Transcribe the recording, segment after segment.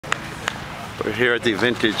We're here at the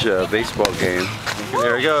vintage baseball game.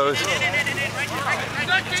 There he goes.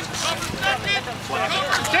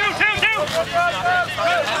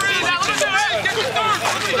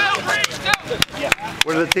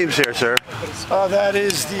 What are the teams here, sir? That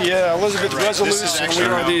is the Elizabeth Resolutes, and we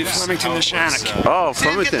are the Flemington Nishannock. Oh,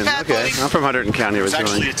 Flemington. Okay, I'm from Hunterdon County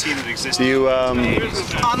originally. A team that existed. Do you on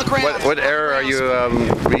the ground. what era are you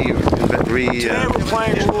Today we're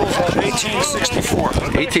playing rules of 1864.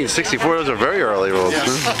 1864. Those are very early rules. Yeah.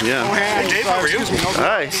 Huh? Yeah. Hey, Dave, how are you?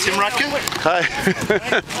 Hi. Tim Rutkin? Hi.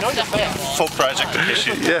 Folk Project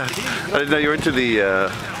Edition. Yeah. I didn't know you were into the. I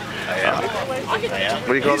am. What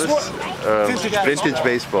do you call this? Vintage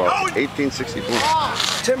baseball.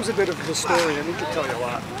 1864. Tim's a bit of a historian. He can tell you a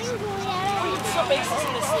lot.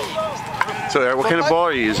 So, what kind of ball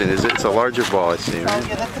are you using? It's a larger ball, I see, right?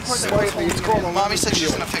 Slightly. It's called a Mommy said she's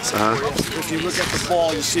going to fix it. If you look at the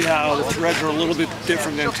ball, you see how the threads are a little bit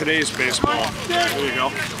different than today's baseball. There you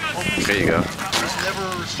go. There you go.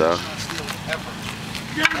 So.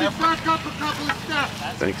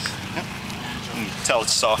 Thanks. You can tell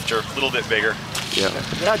it's softer, a little bit bigger. Yeah.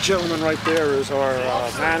 That gentleman right there is our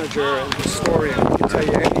manager and historian. He can tell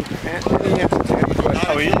you any answer to any question.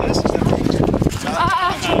 Oh, he is?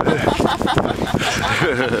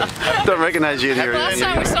 Don't recognize you in here. Last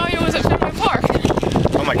time we saw you was at Fenway Park.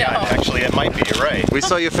 Oh my God, actually it might be, you're right. We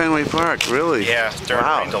saw you at Fenway Park, really? Yeah, during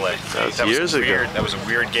Wow. rain delay. That was years ago. That was a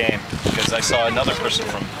weird game, because I saw another person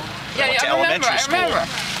from Yeah, to I remember. elementary school.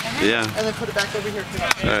 Yeah. And then put it back over here.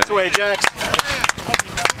 That's the way, Jax.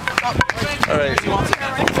 All right.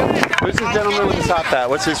 Who's the gentleman with the top hat?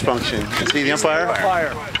 What's his function? Is he the umpire?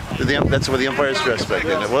 Fire. That's what the umpires dress back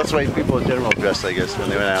then. Well, that's the way people in general dressed, I guess, when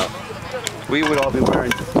they went out. We would all be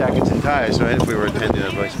wearing jackets and ties, right, if we were attending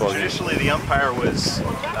a baseball game. Traditionally, the umpire was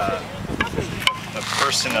a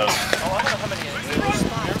person of...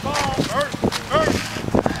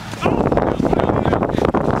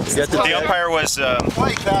 The umpire was a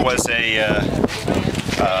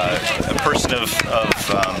person of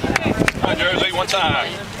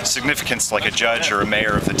significance, like a judge or a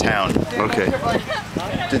mayor of the town. Okay.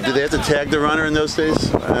 Did they have to tag the runner in those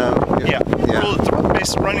days? Yeah.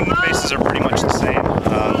 Running the bases are pretty much the same.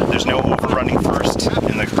 There's no overrunning first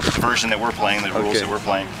in the version that we're playing, the rules that we're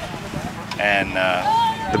playing. And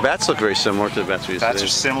the bats look very similar to the bats we used to. Bats are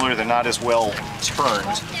similar. They're not as well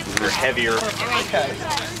turned. They're heavier.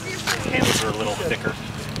 Handles are a little thicker.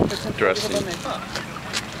 Interesting.